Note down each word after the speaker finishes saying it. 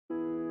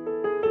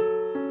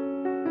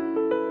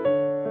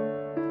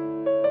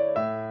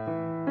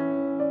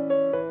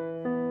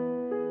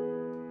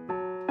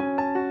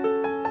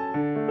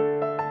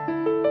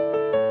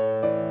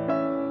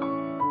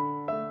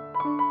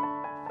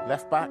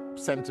left back,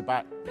 centre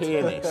back,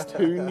 pianist.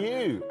 Who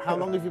knew? How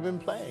long have you been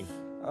playing?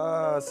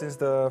 Since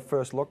the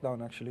first lockdown,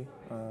 actually.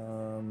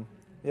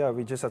 Yeah,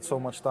 we just had so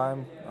much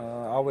time.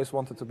 I always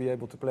wanted to be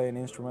able to play an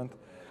instrument.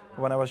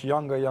 When I was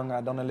younger,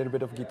 I done a little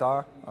bit of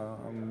guitar,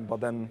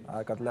 but then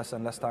I got less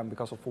and less time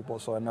because of football,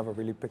 so I never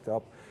really picked it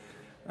up.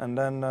 And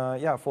then,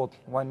 yeah, I thought,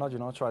 why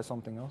not, try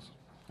something else.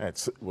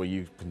 Well,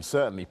 you can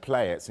certainly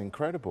play. It's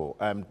incredible.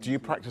 Do you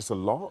practice a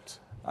lot?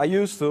 I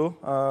used to.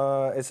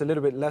 It's a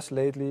little bit less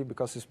lately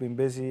because it's been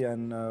busy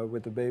and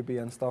with the baby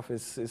and stuff,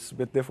 it's a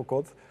bit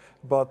difficult.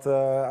 But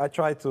I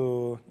try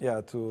to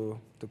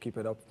keep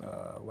it up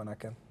when I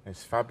can.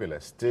 It's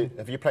fabulous.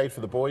 Have you played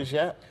for the boys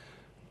yet?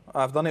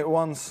 I've done it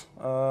once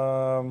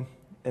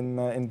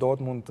in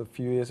Dortmund a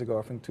few years ago.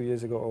 I think 2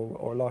 years ago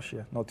or last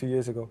year. No, 2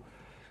 years ago.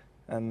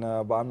 And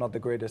but I'm not the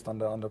greatest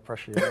under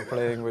pressure,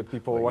 playing with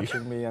people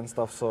watching me and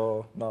stuff.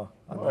 So no,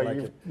 I don't like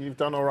it. You've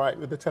done all right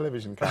with the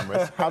television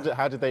cameras.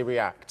 How did they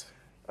react?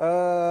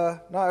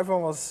 No,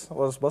 everyone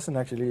was buzzing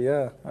actually.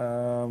 Yeah,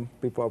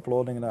 people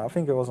applauding, and I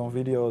think it was on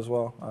video as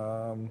well.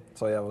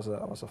 So yeah,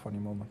 it was a funny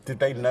moment. Did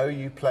they know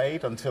you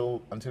played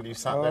until you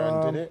sat there and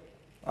did it?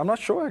 I'm not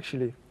sure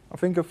actually. I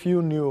think a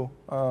few knew,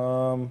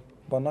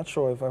 but not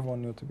sure if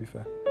everyone knew, to be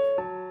fair.